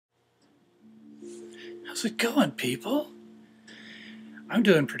How's it going, people? I'm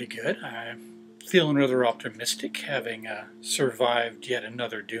doing pretty good. I'm feeling rather optimistic, having survived yet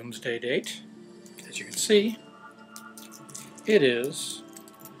another doomsday date. As you can see, it is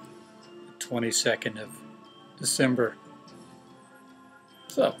the 22nd of December.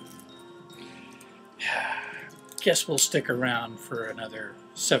 So, guess we'll stick around for another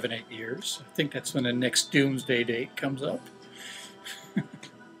 7-8 years. I think that's when the next doomsday date comes up.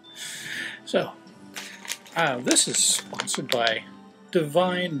 So, this is sponsored by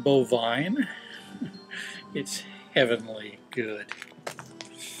Divine Bovine. It's heavenly good.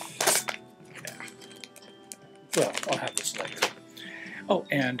 Yeah. Well, I'll have this later. Oh,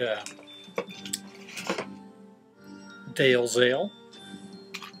 and Dale's Ale.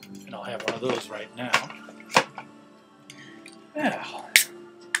 And I'll have one of those right now. Now,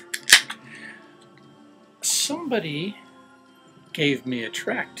 somebody gave me a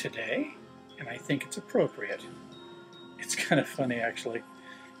tract today, and I think it's appropriate. It's kind of funny, actually,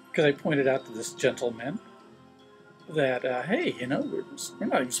 because I pointed out to this gentleman that, hey, you know, we're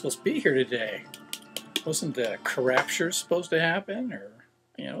not even supposed to be here today. Wasn't the CRapture supposed to happen, or,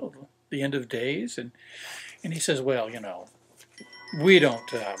 you know, the end of days? And he says, well, you know, we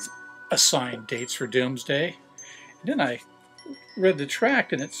don't assign dates for doomsday. And then I read the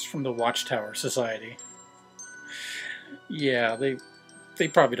tract, and it's from the Watchtower Society. Yeah, they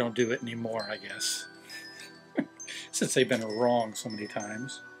probably don't do it anymore, I guess, since they've been wrong so many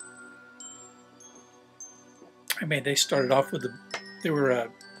times. I mean, they started off with they were a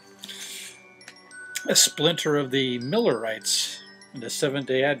splinter of the Millerites and the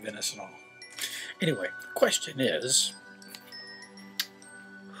Seventh-day Adventists and all. Anyway, the question is,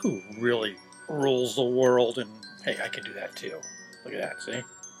 who really rules the world? And hey, I can do that too. Look at that, see?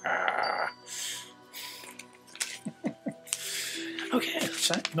 Okay,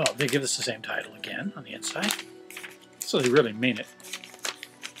 no, they give us the same title again on the inside. So they really mean it.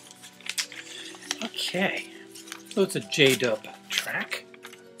 Okay, so it's a J-dub track,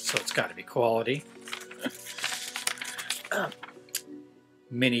 so it's got to be quality.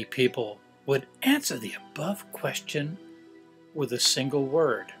 Many people would answer the above question with a single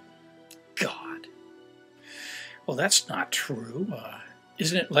word: God. Well, that's not true.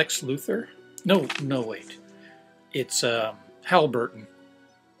 Isn't it Lex Luthor? No, wait. It's Halliburton.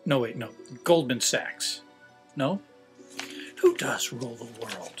 No, wait, no. Goldman Sachs. No? Who does rule the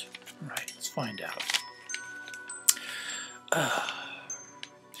world? All right, let's find out.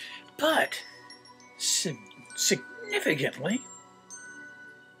 But, significantly,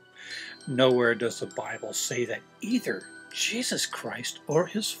 nowhere does the Bible say that either Jesus Christ or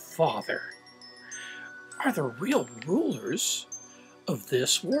his Father are the real rulers of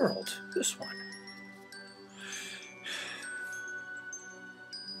this world, this one.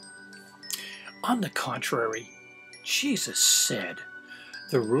 On the contrary, Jesus said,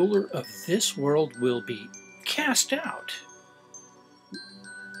 the ruler of this world will be cast out.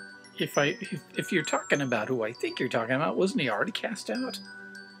 If you're talking about who I think you're talking about, wasn't he already cast out?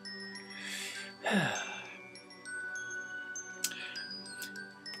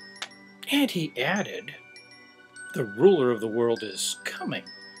 And he added, the ruler of the world is coming.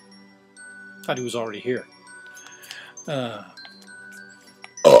 Thought he was already here.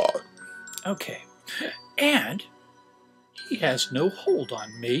 Okay. And he has no hold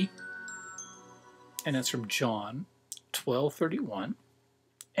on me. And that's from John 12:31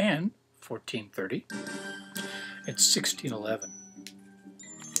 and 14:30 and 16:11.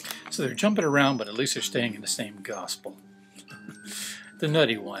 So they're jumping around, but at least they're staying in the same gospel. The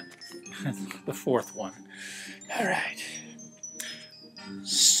nutty one. The fourth one. All right.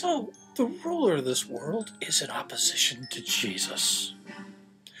 So the ruler of this world is in opposition to Jesus.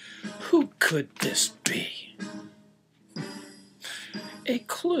 Who could this be? A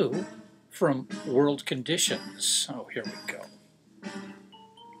clue from World Conditions. Oh, here we go.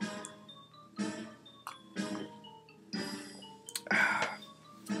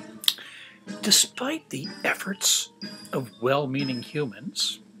 Despite the efforts of well-meaning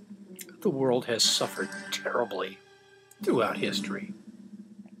humans, the world has suffered terribly throughout history.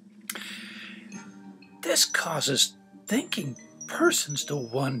 This causes thinking persons to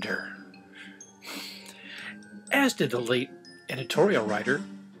wonder, as did the late editorial writer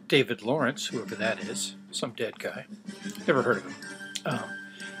David Lawrence, whoever that is, some dead guy, never heard of him.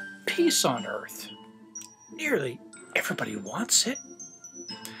 Peace on earth. Nearly everybody wants it.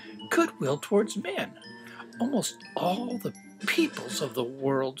 Goodwill towards men. Almost all the peoples of the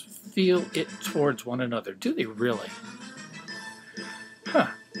world feel it towards one another. Do they really?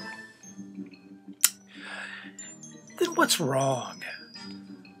 Huh. Then what's wrong?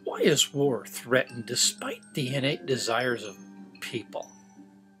 Why is war threatened despite the innate desires of people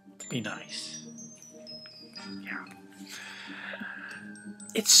to be nice? Yeah.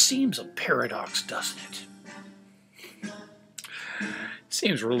 It seems a paradox, doesn't it? It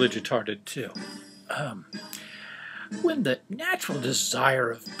seems retarded too. When the natural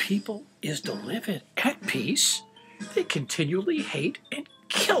desire of people is to live at peace, they continually hate and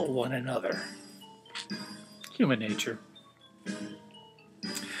kill one another. Human nature.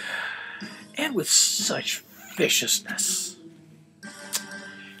 And with such viciousness.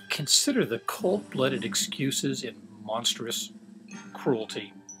 Consider the cold-blooded excuses and monstrous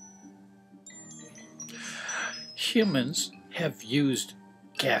cruelty. Humans have used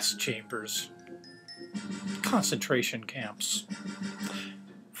gas chambers, concentration camps,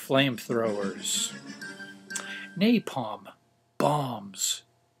 flamethrowers, napalm, bombs,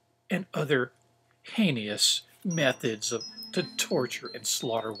 and other heinous methods to torture and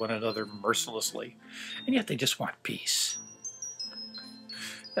slaughter one another mercilessly, and yet they just want peace.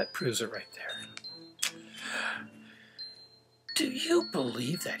 That proves it right there. Do you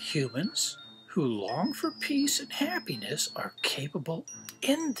believe that humans who long for peace and happiness are capable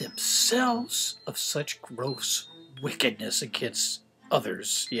in themselves of such gross wickedness against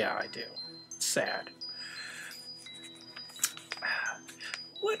others? Yeah, I do. It's sad.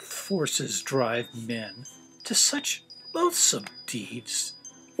 What forces drive men to such loathsome deeds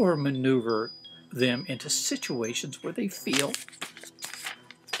or maneuver them into situations where they feel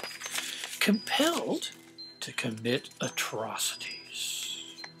compelled to commit atrocities?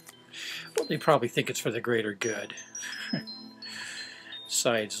 Well, they probably think it's for the greater good.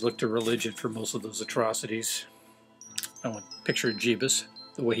 Besides, look to religion for most of those atrocities. I want to picture Jeebus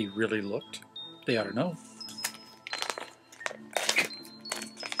the way he really looked. They ought to know.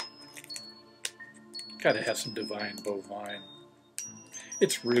 Gotta have some divine bovine.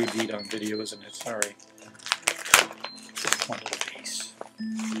 It's rude to eat on video, isn't it? Sorry. Just one little piece.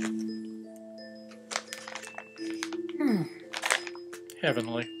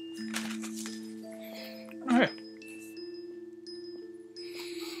 Heavenly. Alright.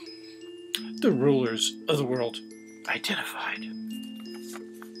 The rulers of the world identified.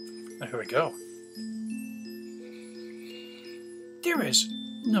 Now here we go. There is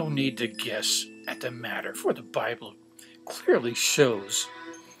no need to guess at the matter, for the Bible clearly shows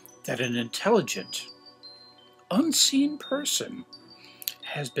that an intelligent, unseen person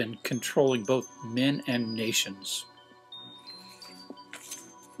has been controlling both men and nations.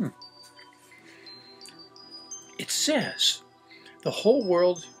 It says the whole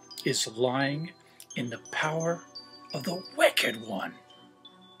world is lying in the power of the wicked one.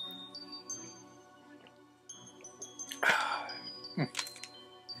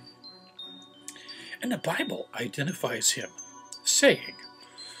 And the Bible identifies him, saying,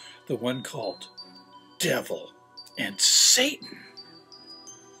 the one called Devil and Satan.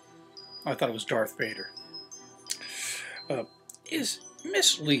 I thought it was Darth Vader. Is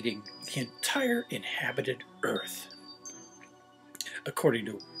misleading the entire inhabited earth, according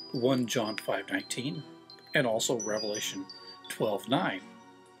to 1 John 5:19 and also Revelation 12:9.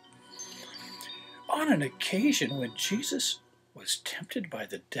 On an occasion when Jesus was tempted by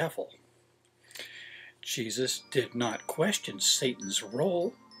the devil, Jesus did not question Satan's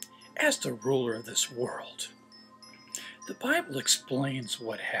role as the ruler of this world. The Bible explains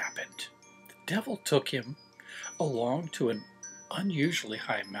what happened. The devil took him along to an unusually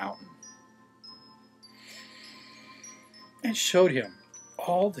high mountain and showed him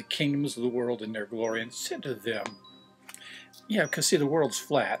all the kingdoms of the world in their glory and said to them, yeah, because see, the world's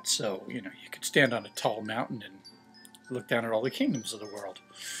flat, so you could stand on a tall mountain and look down at all the kingdoms of the world.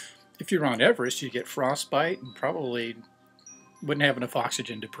 If you're on Everest, you get frostbite and probably wouldn't have enough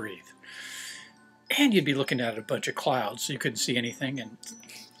oxygen to breathe. And you'd be looking at a bunch of clouds, so you couldn't see anything, and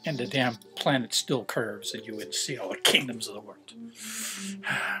the damn planet still curves, and you wouldn't see all the kingdoms of the world.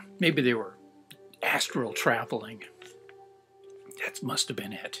 Maybe they were astral traveling. That must have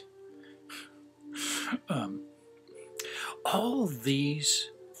been it. All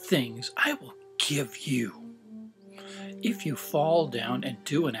these things I will give you if you fall down and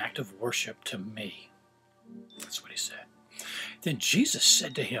do an act of worship to me. That's what he said. Then Jesus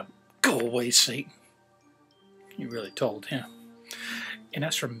said to him, go away, Satan. He really told him. And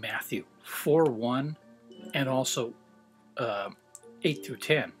that's from Matthew 4:1 and also 8 through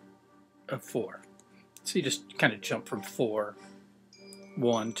 10 of 4. So you just kind of jump from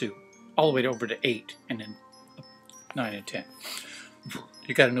 4:1 to all the way over to 8 and then 9 and 10.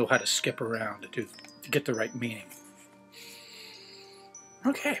 You got to know how to skip around to get the right meaning.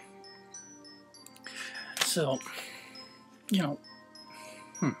 Okay. So,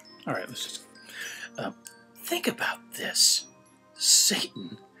 All right, let's just think about this.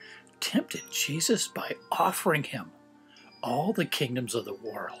 Satan tempted Jesus by offering him all the kingdoms of the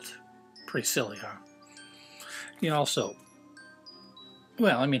world. Pretty silly, huh? He also,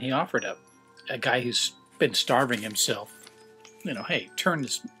 well, I mean, he offered a guy who's been starving himself, you know, hey, turn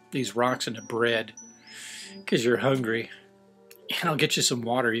these rocks into bread because you're hungry, and I'll get you some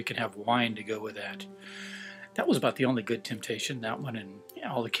water. You can have wine to go with that. That was about the only good temptation, that one, and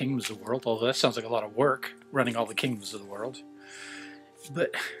all the kingdoms of the world, although that sounds like a lot of work, running all the kingdoms of the world.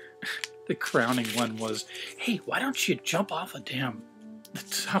 But the crowning one was, hey, why don't you jump off the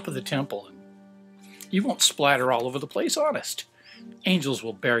top of the temple, and you won't splatter all over the place, honest. Angels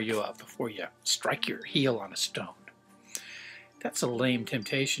will bear you up before you strike your heel on a stone. That's a lame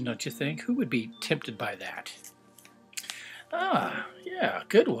temptation, don't you think? Who would be tempted by that? Ah, yeah,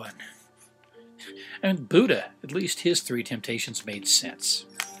 good one. And Buddha, at least his 3 temptations made sense.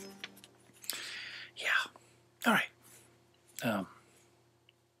 Yeah. All right.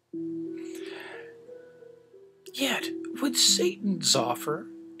 Yet, would Satan's offer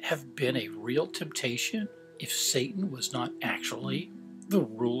have been a real temptation if Satan was not actually the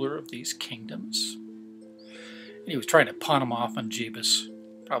ruler of these kingdoms? And he was trying to pawn them off on Jeebus,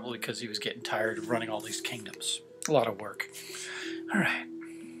 probably because he was getting tired of running all these kingdoms. A lot of work. All right.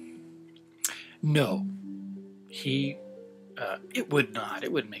 No, it would not.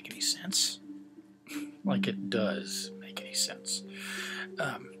 It wouldn't make any sense. Like it does make any sense.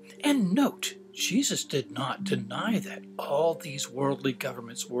 And note, Jesus did not deny that all these worldly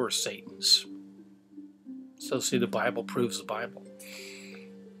governments were Satan's. So see, the Bible proves the Bible.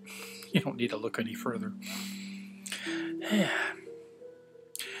 You don't need to look any further.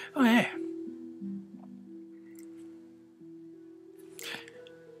 Oh, yeah.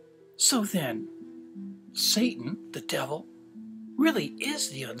 So then, Satan, the devil, really is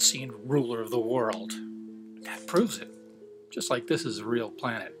the unseen ruler of the world. That proves it. Just like this is a real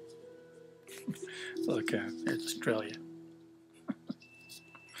planet. Look, there's Australia.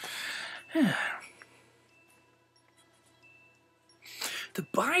 The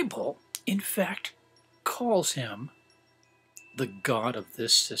Bible, in fact, calls him the God of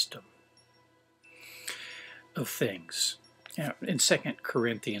this system of things. In 2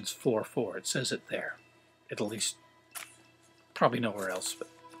 Corinthians 4:4, it says it there. At least, probably nowhere else, but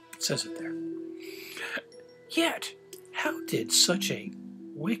it says it there. Yet, how did such a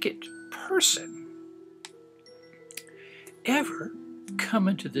wicked person ever come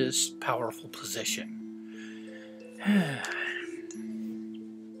into this powerful position?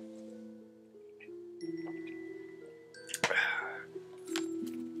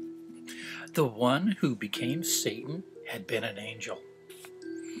 The one who became Satan had been an angel,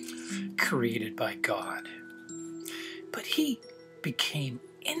 created by God. But he became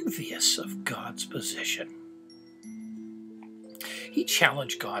envious of God's position. He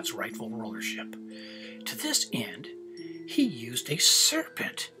challenged God's rightful rulership. To this end, he used a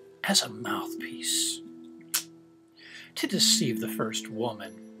serpent as a mouthpiece to deceive the first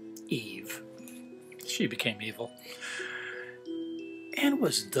woman, Eve. She became evil, and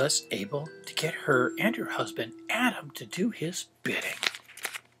was thus able to get her and her husband Adam to do his bidding,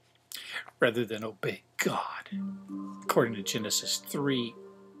 rather than obey God, according to Genesis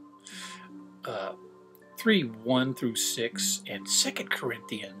 3:1 through 6, and 2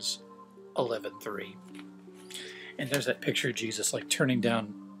 Corinthians 11:3. And there's that picture of Jesus like turning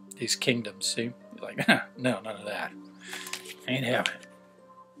down these kingdoms, see? Like, no, none of that. Ain't having it.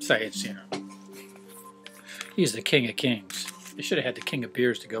 Say it's, he's the King of Kings. They should have had the King of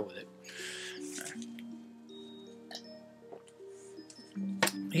Beers to go with it.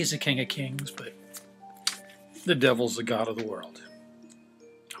 He's the King of Kings, but the devil's the God of the world.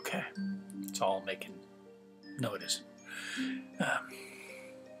 Okay. It's all making notice.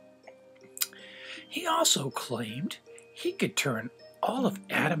 He also claimed he could turn all of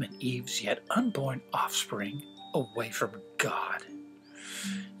Adam and Eve's yet unborn offspring away from God.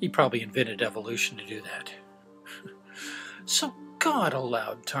 He probably invented evolution to do that. So God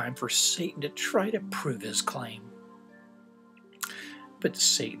allowed time for Satan to try to prove his claim. But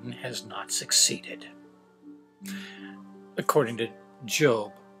Satan has not succeeded. According to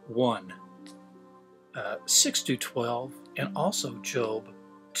Job 1:6-12, and also Job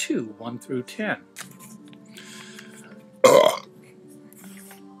 2:1 through 10.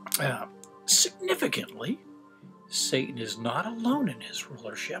 Significantly, Satan is not alone in his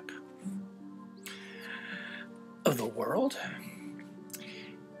rulership of the world.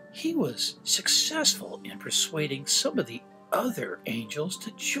 He was successful in persuading some of the other angels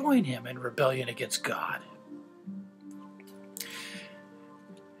to join him in rebellion against God.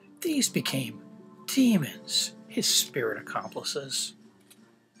 These became demons, his spirit accomplices.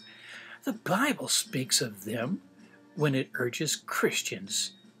 The Bible speaks of them when it urges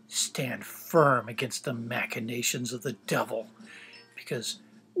Christians stand firm against the machinations of the devil, because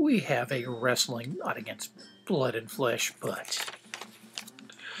we have a wrestling not against blood and flesh, but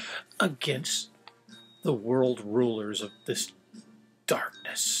against the world rulers of this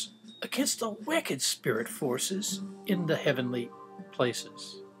darkness, against the wicked spirit forces in the heavenly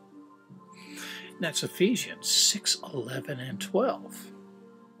places. And that's Ephesians 6:11 and 12.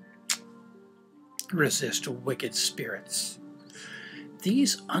 Resist wicked spirits.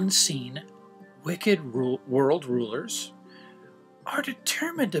 These unseen, wicked world rulers are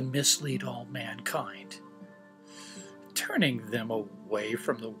determined to mislead all mankind, turning them away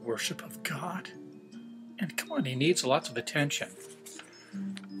from the worship of God. And come on, he needs lots of attention.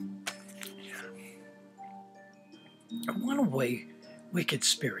 One way wicked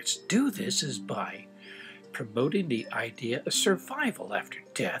spirits do this is by promoting the idea of survival after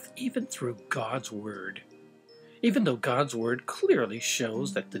death, even through God's Word. Even though God's Word clearly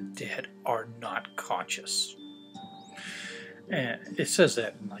shows that the dead are not conscious. And it says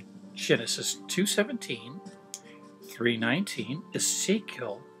that in like Genesis 2:17, 3:19,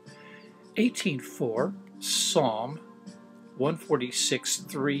 Ezekiel 18:4, Psalm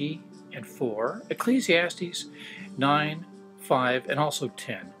 146:3 and 4, Ecclesiastes 9:5, and also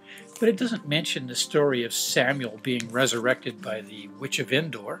 10. But it doesn't mention the story of Samuel being resurrected by the witch of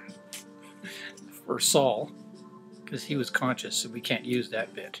Endor for Saul, because he was conscious, so we can't use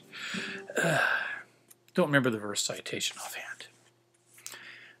that bit. Don't remember the verse citation offhand.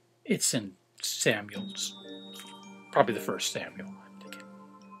 It's in Samuel's, probably the first Samuel, I'm thinking.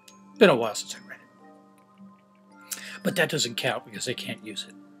 Been a while since I read it. But that doesn't count because they can't use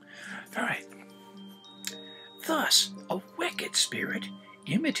it. All right. Thus, a wicked spirit,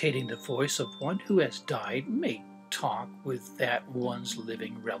 imitating the voice of one who has died, may talk with that one's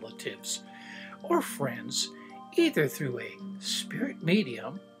living relatives or friends, either through a spirit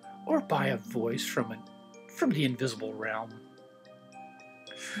medium or by a voice from the invisible realm.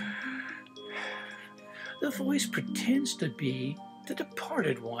 The voice pretends to be the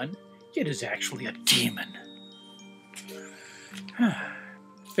departed one, yet is actually a demon.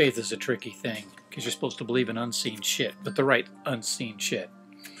 Faith is a tricky thing, because you're supposed to believe in unseen shit, but the right unseen shit.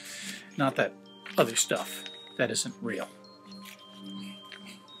 Not that other stuff that isn't real.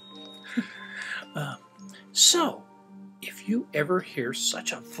 So, if you ever hear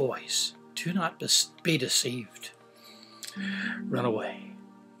such a voice, do not be deceived. Run away.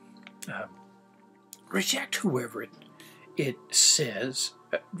 Reject whoever it says.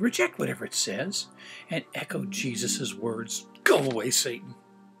 Reject whatever it says, and echo Jesus' words, "Go away, Satan."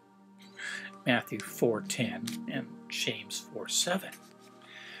 Matthew 4:10 and James 4:7.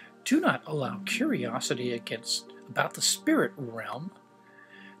 Do not allow curiosity about the spirit realm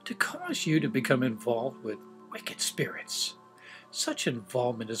to cause you to become involved with wicked spirits. Such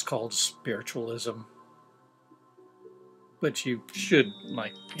involvement is called spiritualism. But you should,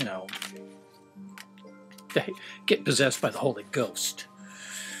 get possessed by the Holy Ghost.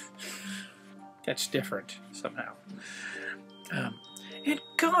 That's different somehow. And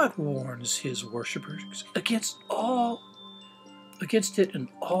God warns his worshipers against it in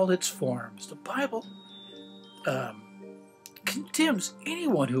all its forms. The Bible condemns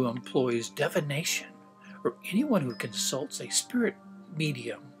anyone who employs divination, or anyone who consults a spirit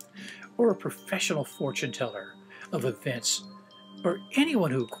medium or a professional fortune teller of events, or anyone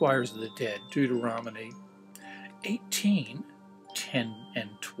who acquires the dead. Deuteronomy 18:10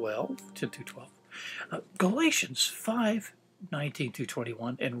 and 12, 10 through 12. Galatians 5:19 through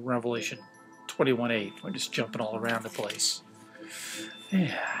 21, and Revelation 21:8. We're just jumping all around the place.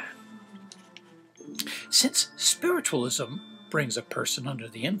 Yeah. Since spiritualism brings a person under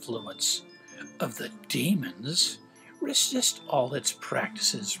the influence of the demons, resist all its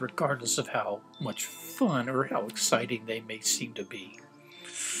practices, regardless of how much fun or how exciting they may seem to be.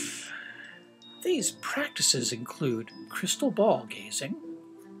 These practices include crystal ball gazing,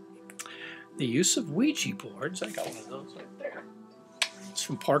 the use of Ouija boards. I got one of those right there. It's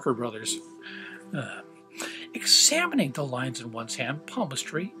from Parker Brothers. Examining the lines in one's hand,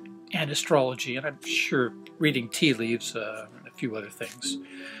 palmistry, and astrology, and I'm sure reading tea leaves and a few other things.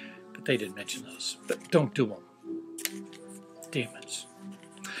 But they didn't mention those. But don't do them. Demons.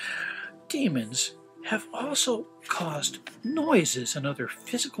 Demons have also caused noises and other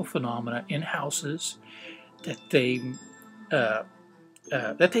physical phenomena in houses that they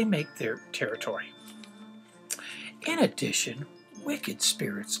make their territory. In addition, wicked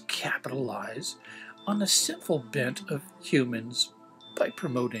spirits capitalize on the sinful bent of humans by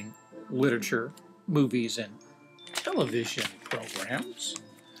promoting literature, movies, and television programs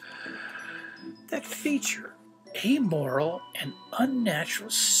that feature amoral and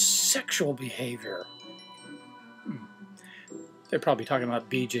unnatural sexual behavior. They're probably talking about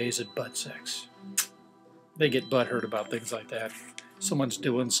BJs and butt sex. They get butthurt about things like that. Someone's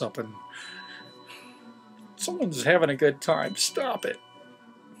doing something. Someone's having a good time. Stop it.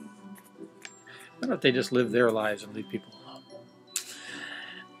 Why don't they just live their lives and leave people alone?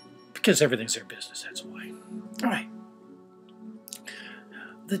 Because everything's their business, that's why. All right.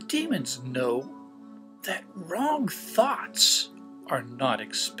 The demons know that wrong thoughts are not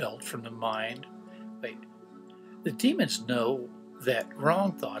expelled from the mind. Wait. The demons know that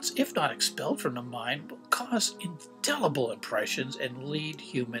wrong thoughts, if not expelled from the mind, will cause indelible impressions and lead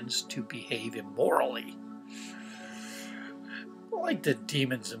humans to behave immorally. Like the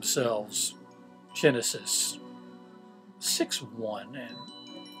demons themselves. Genesis 6:1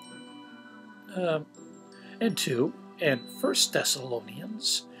 and 2, and 1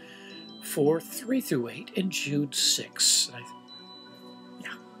 Thessalonians 4:3-8, and Jude 6.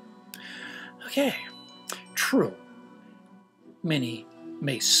 Yeah. Okay. True. Many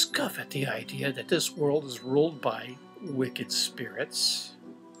may scoff at the idea that this world is ruled by wicked spirits.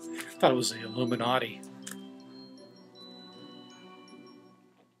 I thought it was the Illuminati.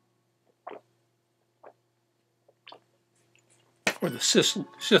 Or the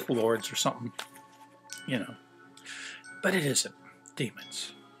Sith Lords or something, you know. But it isn't.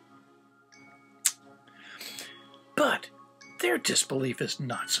 Demons. But their disbelief is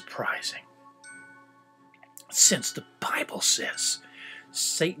not surprising, since the Bible says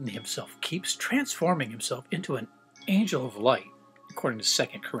Satan himself keeps transforming himself into an angel of light, according to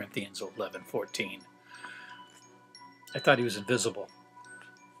 2 Corinthians 11:14. I thought he was invisible.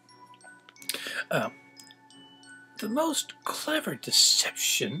 The most clever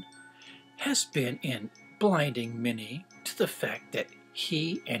deception has been in blinding many to the fact that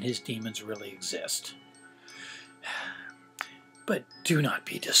he and his demons really exist. But do not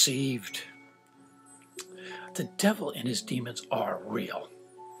be deceived. The devil and his demons are real.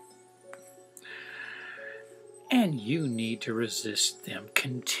 And you need to resist them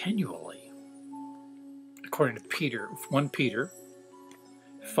continually. According to 1 Peter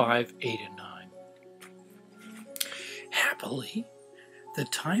 5:8 and 9. Happily, the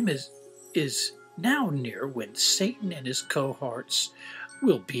time is now near when Satan and his cohorts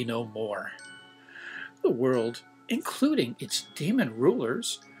will be no more. The world, including its demon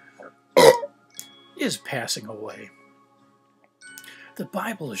rulers, is passing away. The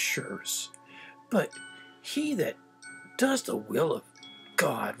Bible assures, but he that does the will of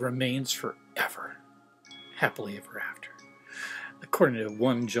God remains forever, happily ever after, according to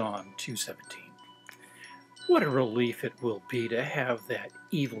 1 John 2:17. What a relief it will be to have that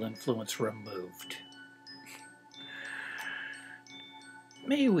evil influence removed.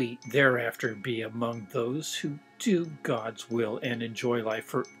 May we thereafter be among those who do God's will and enjoy life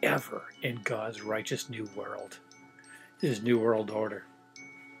forever in God's righteous new world, his new world order.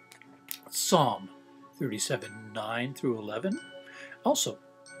 Psalm 37:9-11, also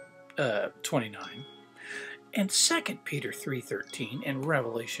 29, and 2 Peter 3:13, and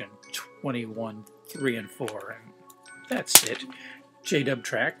Revelation 21:3 and 4. And that's it. JW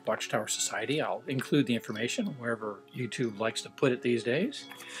Tract, Watchtower Society. I'll include the information wherever YouTube likes to put it these days.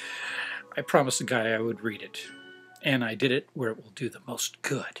 I promised the guy I would read it, and I did it where it will do the most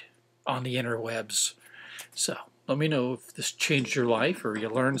good, on the interwebs. So let me know if this changed your life or you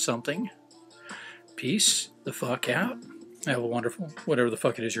learned something. Peace the fuck out. Have a wonderful, whatever the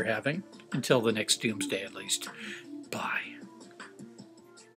fuck it is you're having. Until the next doomsday, at least. Bye.